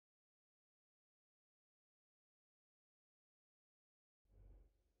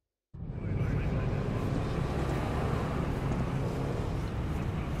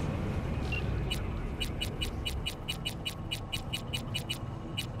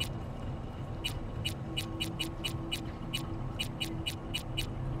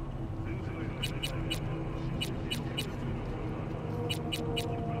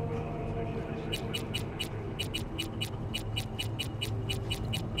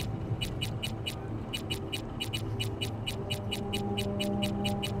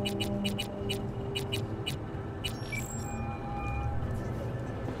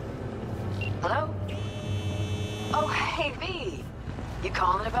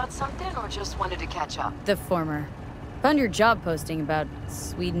calling about something or just wanted to catch up? The former. Found your job posting about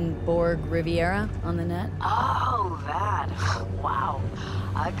Swedenborg Riviera on the net. Oh, that. Wow.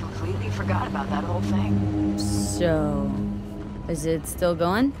 I completely forgot about that whole thing. So, is it still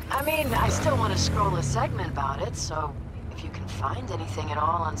going? I mean, I still want to scroll a segment about it, so if you can find anything at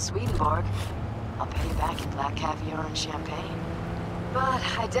all on Swedenborg, I'll pay you back in black caviar and champagne. But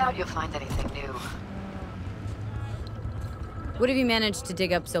I doubt you'll find anything new. What have you managed to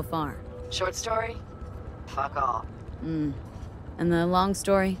dig up so far? Short story? Fuck all. And the long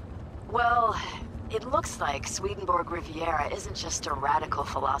story? Well, it looks like Swedenborg Riviera isn't just a radical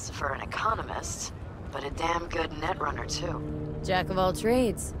philosopher and economist, but a damn good netrunner too. Jack of all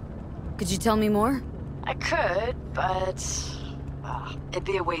trades. Could you tell me more? I could, but it'd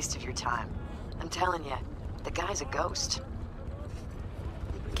be a waste of your time. I'm telling you, the guy's a ghost.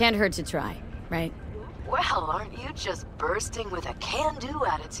 Can't hurt to try, right? Well, aren't you just bursting with a can-do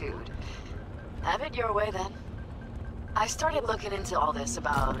attitude? Have it your way, then. I started looking into all this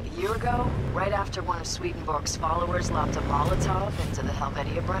about a year ago, right after one of Swedenborg's followers lobbed a Molotov into the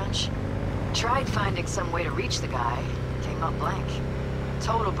Helvetia branch. Tried finding some way to reach the guy, came up blank.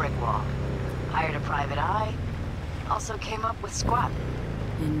 Total brick wall. Hired a private eye, also came up with squat.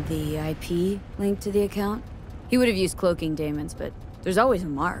 And the IP linked to the account? He would have used cloaking daemons, but there's always a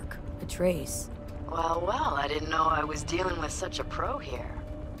mark, a trace. Well, I didn't know I was dealing with such a pro here.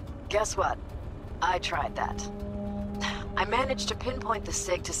 Guess what? I tried that. I managed to pinpoint the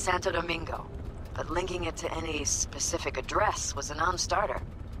SIG to Santo Domingo, but linking it to any specific address was a non-starter.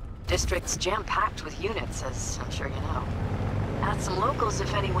 District's jam-packed with units, as I'm sure you know. Asked some locals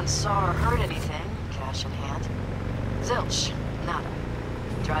if anyone saw or heard anything, cash in hand. Zilch, nada.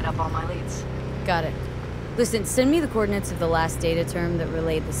 Dried up all my leads. Got it. Listen, send me the coordinates of the last data term that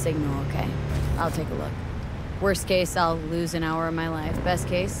relayed the signal, okay? I'll take a look. Worst case, I'll lose an hour of my life. Best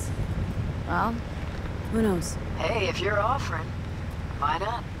case, well, who knows? Hey, if you're offering, why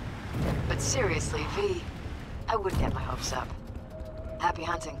not? But seriously, V, I wouldn't get my hopes up. Happy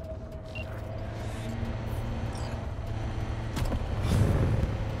hunting.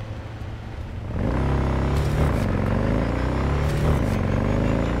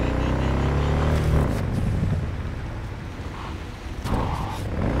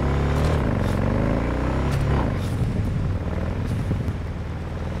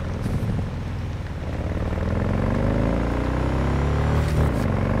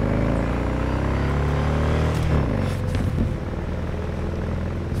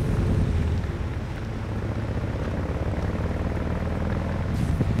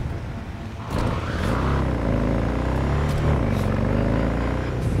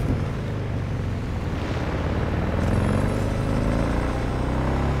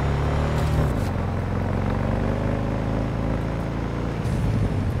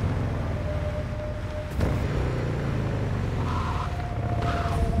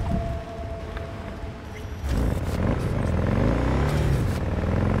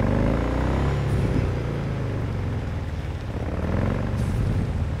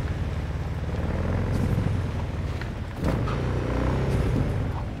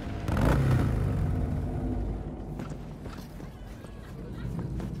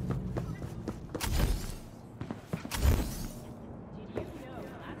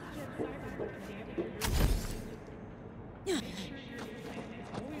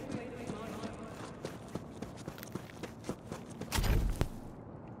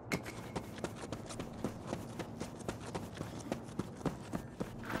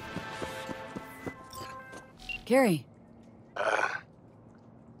 Carrie.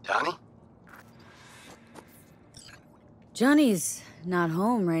 Johnny? Johnny's not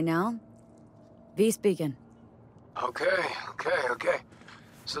home right now. V speaking. Okay.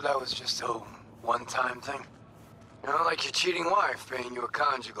 So that was just a one-time thing? You know, like your cheating wife paying you a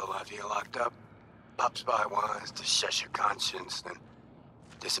conjugal after you're locked up. Pops by once to shush your conscience, then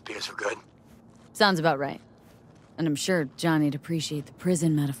disappears for good. Sounds about right. And I'm sure Johnny'd appreciate the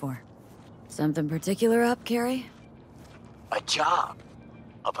prison metaphor. Something particular up, Carrie? A job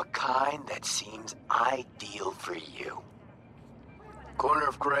of a kind that seems ideal for you. Corner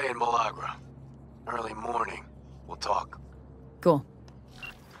of Gray and Malagra. Early morning. We'll talk. Cool.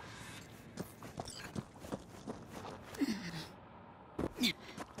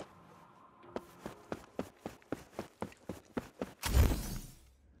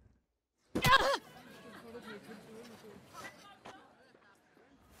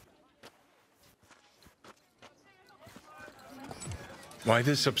 Why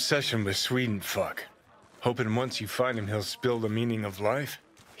this obsession with Sweden, fuck? Hoping once you find him, he'll spill the meaning of life?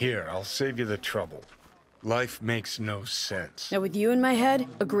 Here, I'll save you the trouble. Life makes no sense. Now with you in my head,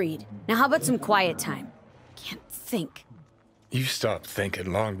 agreed. Now how about some quiet time? Can't think. You stopped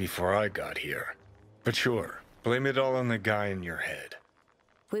thinking long before I got here. But sure, blame it all on the guy in your head.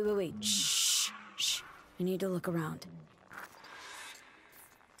 Wait. Shh. I need to look around.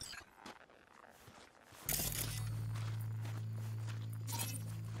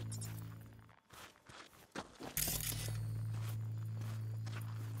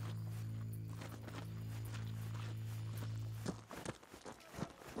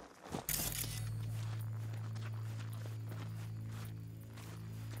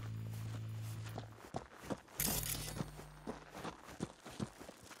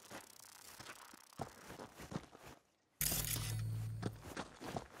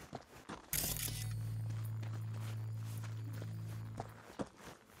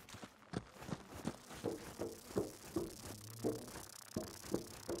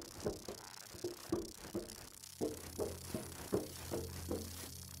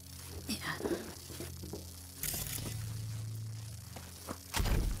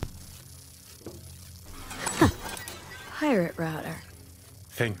 Pirate router.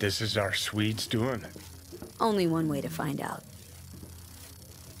 Think this is our Swedes doing? Only one way to find out.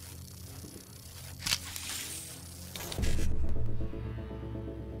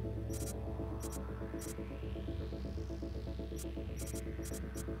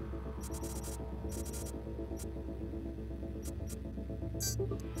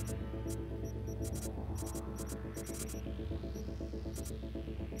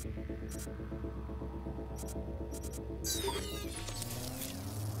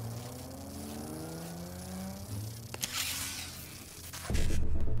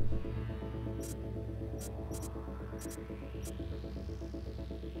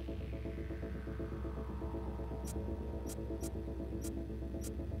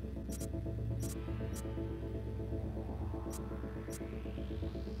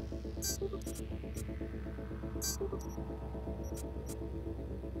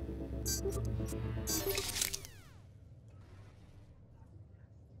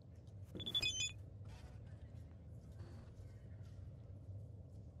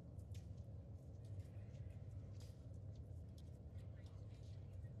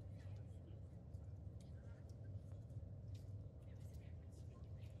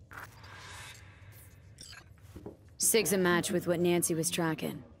 Sig's a match with what Nancy was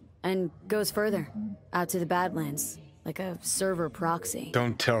tracking. And goes further. Out to the Badlands. Like a server proxy.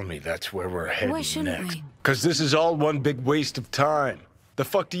 Don't tell me that's where we're heading Why shouldn't next. we? Because this is all one big waste of time. The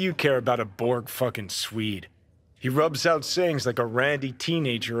fuck do you care about a Borg fucking Swede? He rubs out sayings like a randy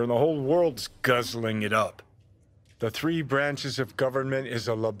teenager and the whole world's guzzling it up. The three branches of government is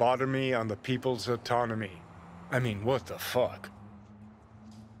a lobotomy on the people's autonomy. I mean, what the fuck?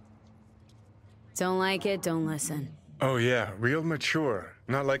 Don't like it, don't listen. Oh yeah, real mature.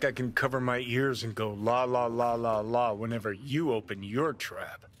 Not like I can cover my ears and go la la la la la whenever you open your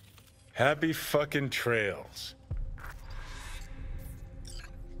trap. Happy fucking trails.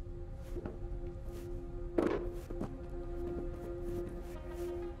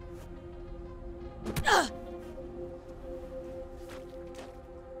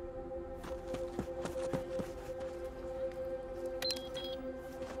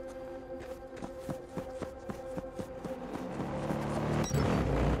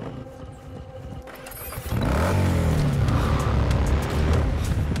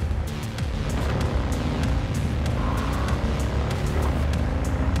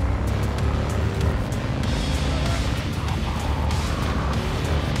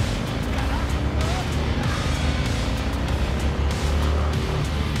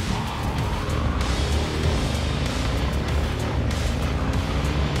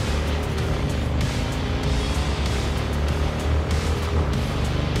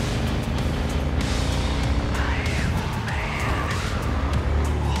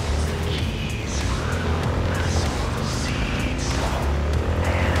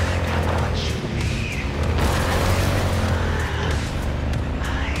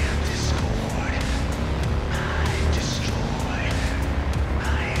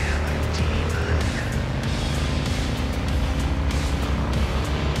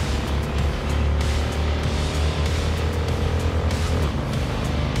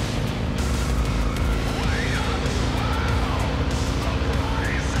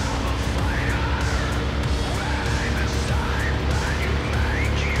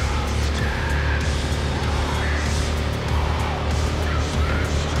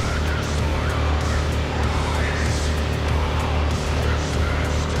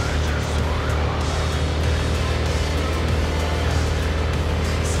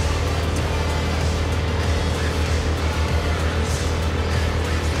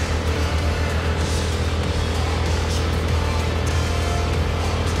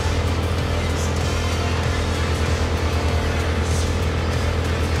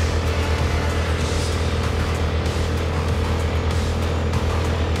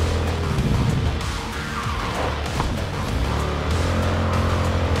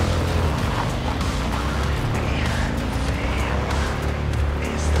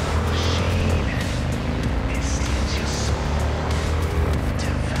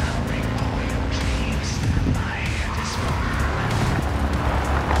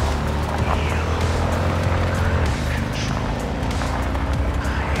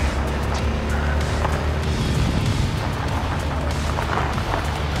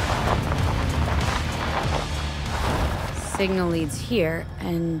 signal leads here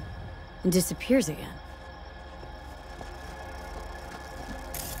and disappears again.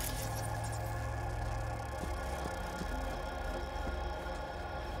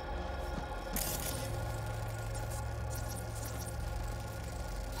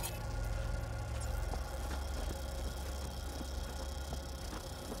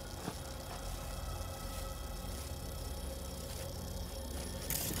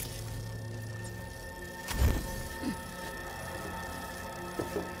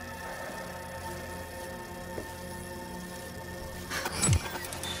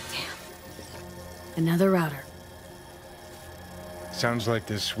 Another router. Sounds like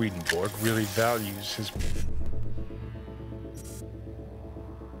this Swedenborg really values his...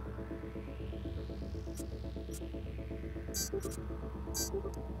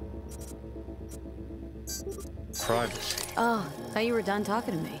 privacy. Oh, thought you were done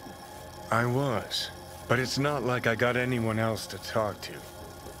talking to me. I was, but it's not like I got anyone else to talk to.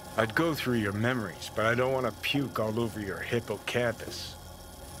 I'd go through your memories, but I don't want to puke all over your hippocampus.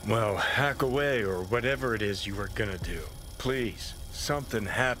 Well, hack away or whatever it is you were gonna do. Please, something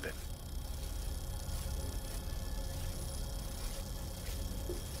happen.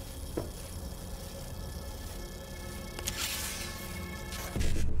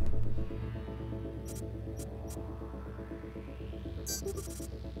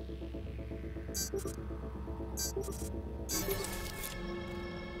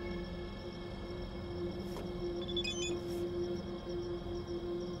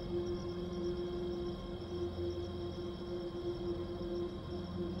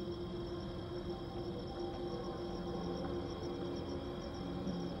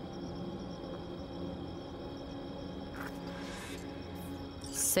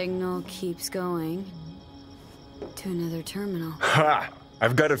 Signal keeps going to another terminal. Ha!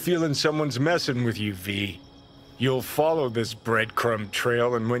 I've got a feeling someone's messing with you, V. You'll follow this breadcrumb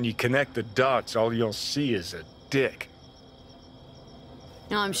trail, and when you connect the dots, all you'll see is a dick.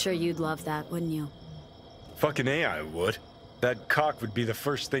 Oh, I'm sure you'd love that, wouldn't you? Fucking A, I would. That cock would be the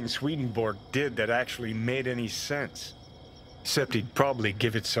first thing Swedenborg did that actually made any sense. Except he'd probably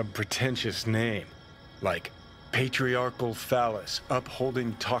give it some pretentious name. Like, patriarchal phallus,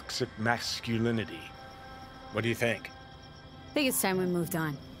 upholding toxic masculinity. What do you think? I think it's time we moved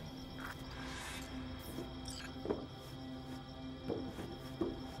on.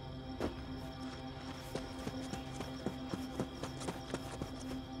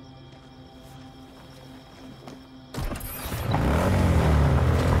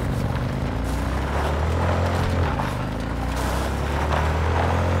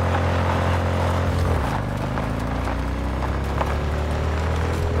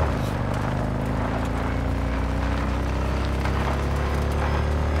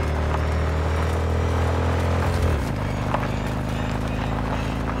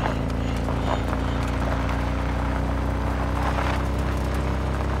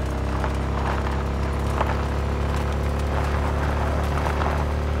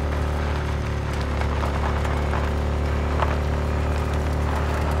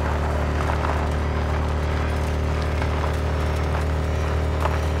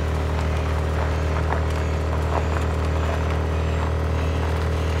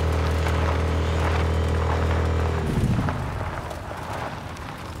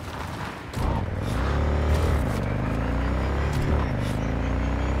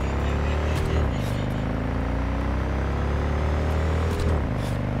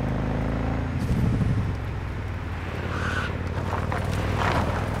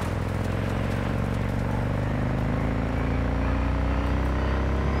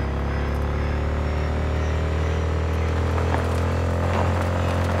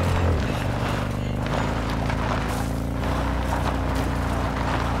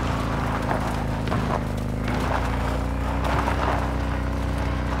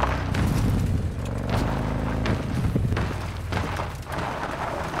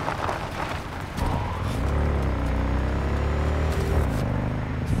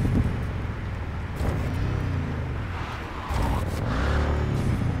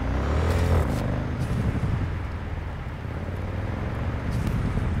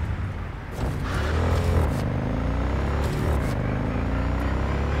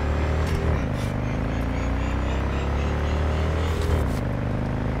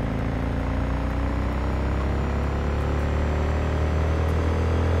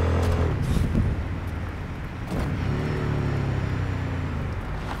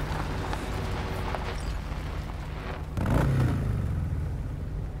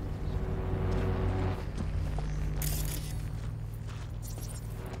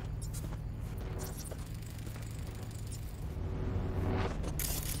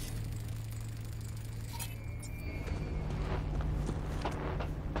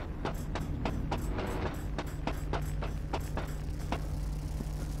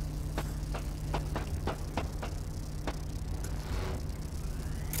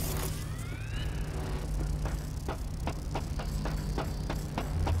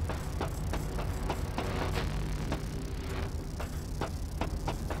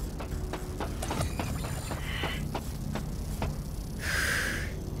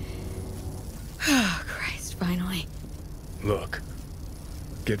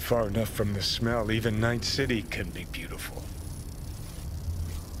 get far enough from the smell, even Night City can be beautiful.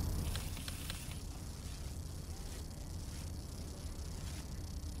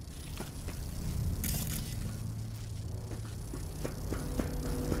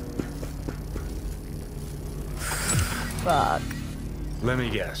 Fuck. Let me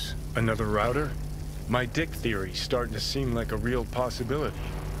guess. Another router? My dick theory's starting to seem like a real possibility.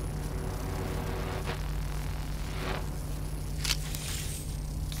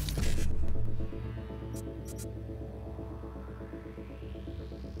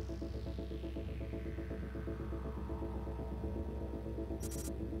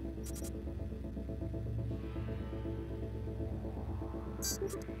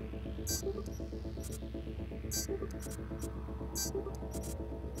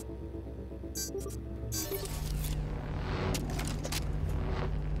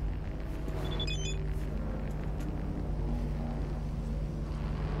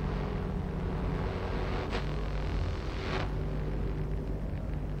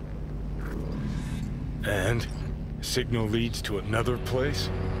 And? Signal leads to another place?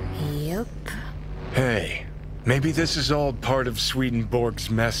 Yep. Hey, maybe this is all part of Swedenborg's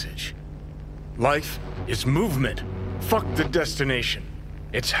message. Life is movement. Fuck the destination.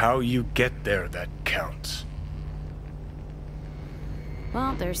 It's how you get there that counts.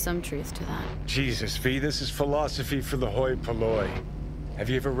 Well, there's some truth to that. Jesus, V, this is philosophy for the hoi polloi. Have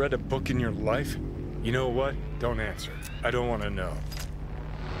you ever read a book in your life? You know what? Don't answer. I don't want to know.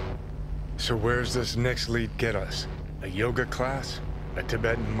 So where's this next lead get us? A yoga class? A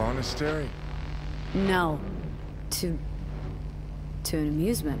Tibetan monastery? No. To an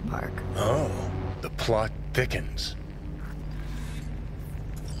amusement park. Oh, the plot thickens.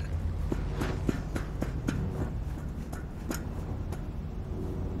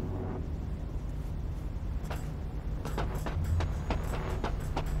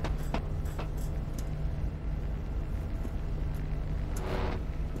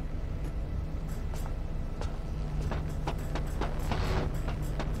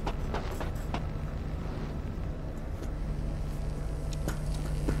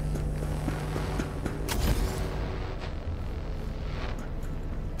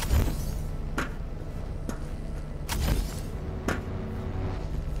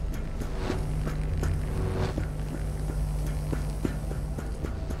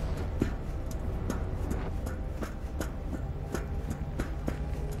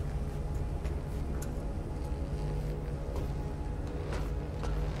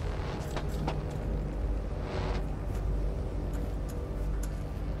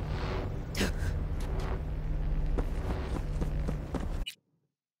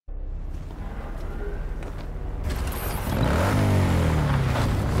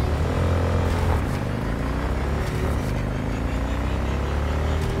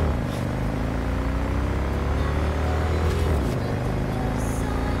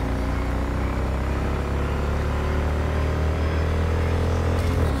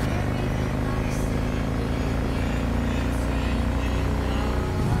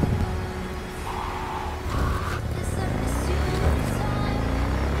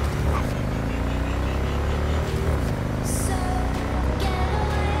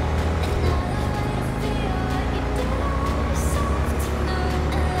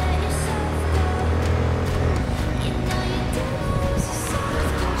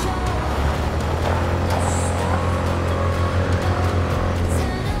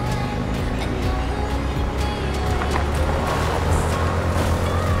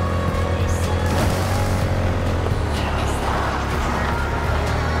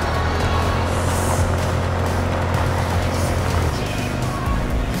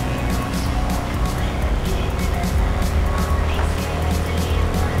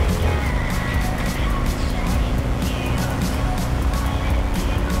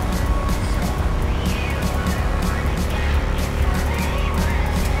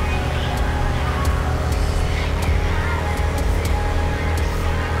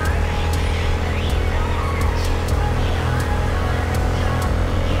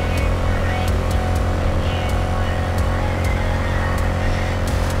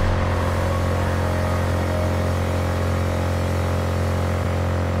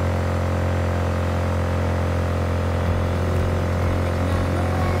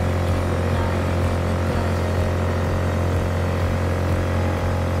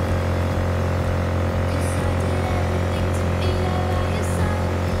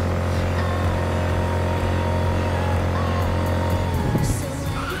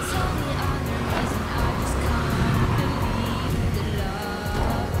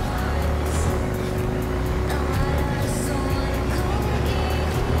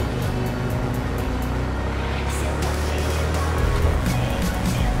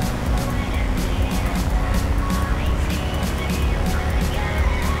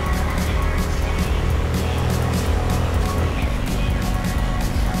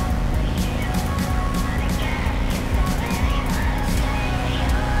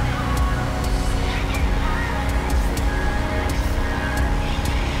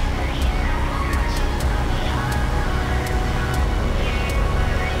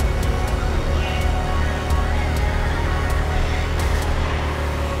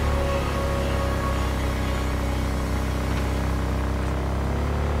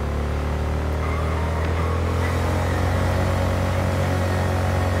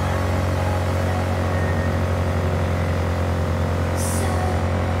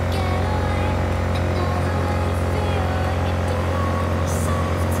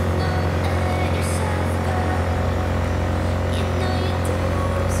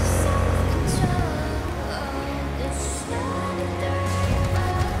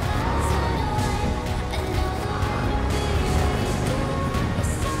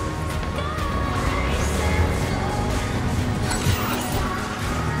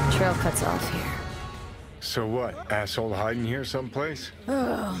 cuts off here. So what? Asshole hiding here someplace?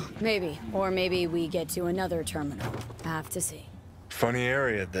 Oh, maybe. Or maybe we get to another terminal. Have to see. Funny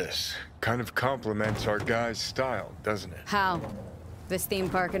area, this. Kind of complements our guy's style, doesn't it? How? This theme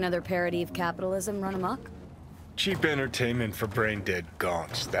park another parody of capitalism run amok? Cheap entertainment for brain-dead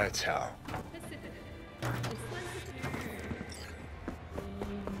gonks, that's how.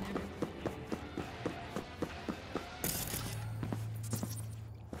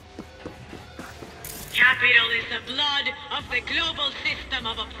 Capital is the blood of the global system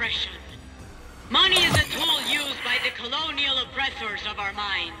of oppression. Money is a tool used by the colonial oppressors of our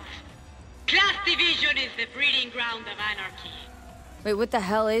minds. Class division is the breeding ground of anarchy. Wait, what the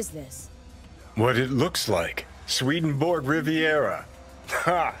hell is this? What it looks like. Swedenborg Riviera.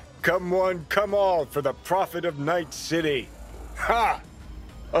 Ha! Come one, come all for the profit of Night City. Ha!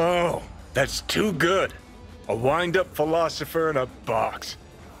 Oh, that's too good. A wind-up philosopher in a box.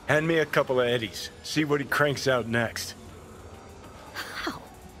 Hand me a couple of eddies. See what he cranks out next. How?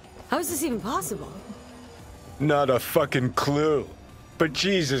 How is this even possible? Not a fucking clue. But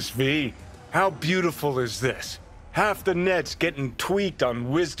Jesus, V, how beautiful is this? Half the net's getting tweaked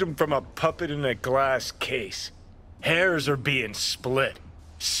on wisdom from a puppet in a glass case. Hairs are being split.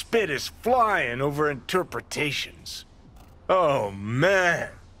 Spit is flying over interpretations. Oh, man.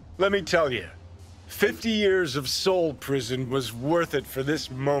 Let me tell you. 50 years of soul prison was worth it for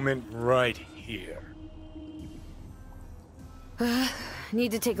this moment right here.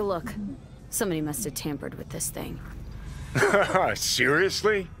 Need to take a look. Somebody must have tampered with this thing.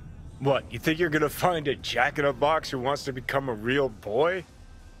 Seriously? What, you think you're gonna find a jack-in-a-box who wants to become a real boy?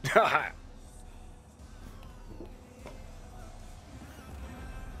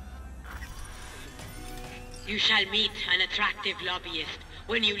 You shall meet an attractive lobbyist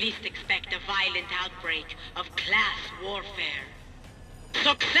when you least expect a violent outbreak of class warfare.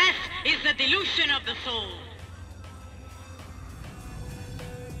 Success is the delusion of the soul.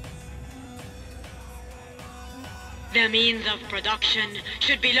 The means of production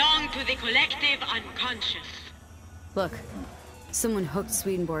should belong to the collective unconscious. Look, someone hooked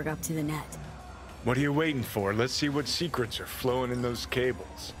Swedenborg up to the net. What are you waiting for? Let's see what secrets are flowing in those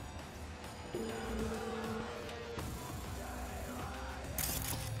cables.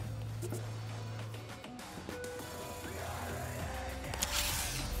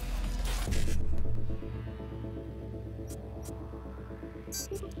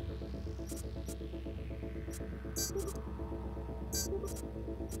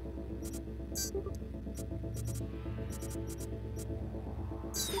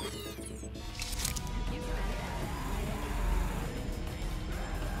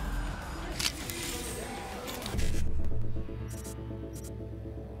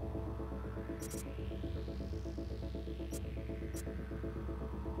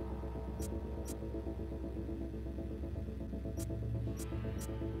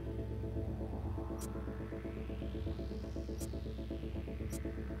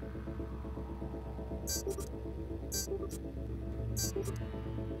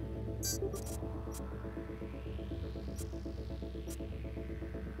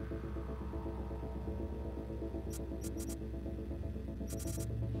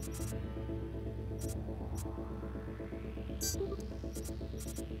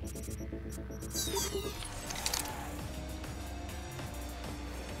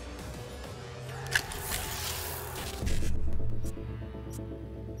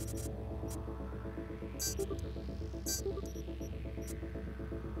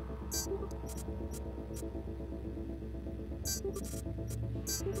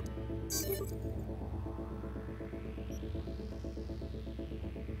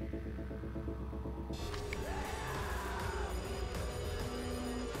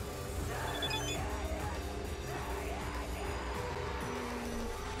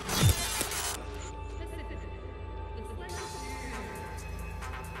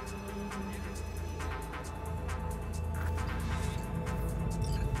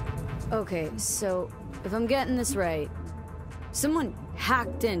 Okay, so if I'm getting this right, someone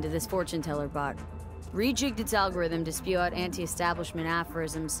hacked into this fortune teller bot, rejigged its algorithm to spew out anti-establishment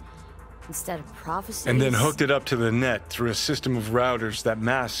aphorisms instead of prophecies. And then hooked it up to the net through a system of routers that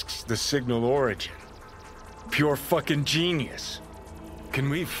masks the signal origin. Pure fucking genius. Can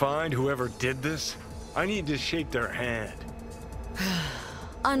we find whoever did this? I need to shake their hand.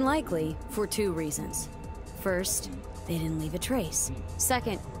 Unlikely for two reasons. First, they didn't leave a trace.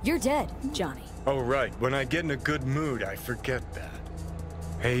 Second, you're dead, Johnny. Oh, right. When I get in a good mood, I forget that.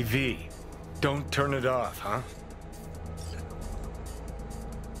 Hey, V. Don't turn it off, huh?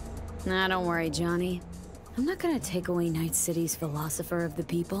 Nah, don't worry, Johnny. I'm not gonna take away Night City's philosopher of the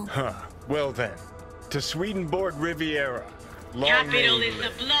people. Huh. Well then, to Swedenborg Riviera. Long Capital may is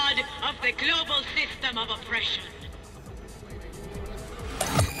live. the blood of the global system of oppression.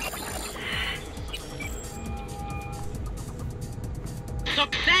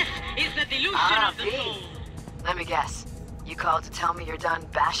 Success is the delusion of the V. soul. Let me guess. You called to tell me you're done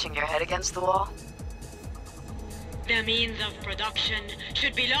bashing your head against the wall? The means of production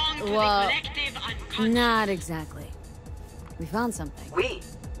should belong to Well, the collective unconscious. Not exactly. We found something. We?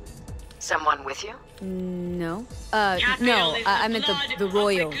 Someone with you? No. Capital No, is I the meant blood the of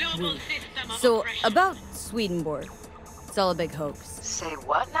royal global root. system of So, oppression. about Swedenborg. It's all a big hoax. Say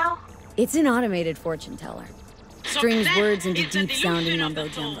what now? It's an automated fortune teller. Strings Success words into is the deep-sounding delusion of the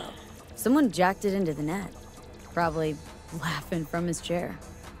mumbo-jumbo. soul. Someone jacked it into the net. Probably laughing from his chair.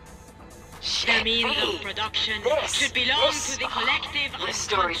 The Shit, means V. of production This, should belong this, to the oh, collective This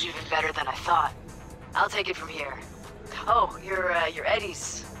story's unconscious. even better than I thought. I'll take it from here. Oh, your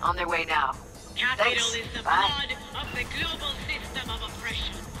Eddies on their way now. Capital Thanks. is the Bye. blood of the global system of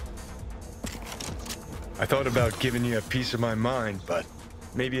oppression. I thought about giving you a piece of my mind, but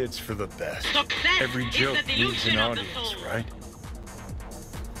maybe it's for the best. Success Every is joke the needs delusion an of the audience, soul. right?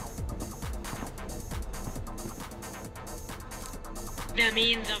 The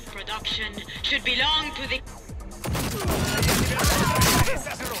means of production should belong to the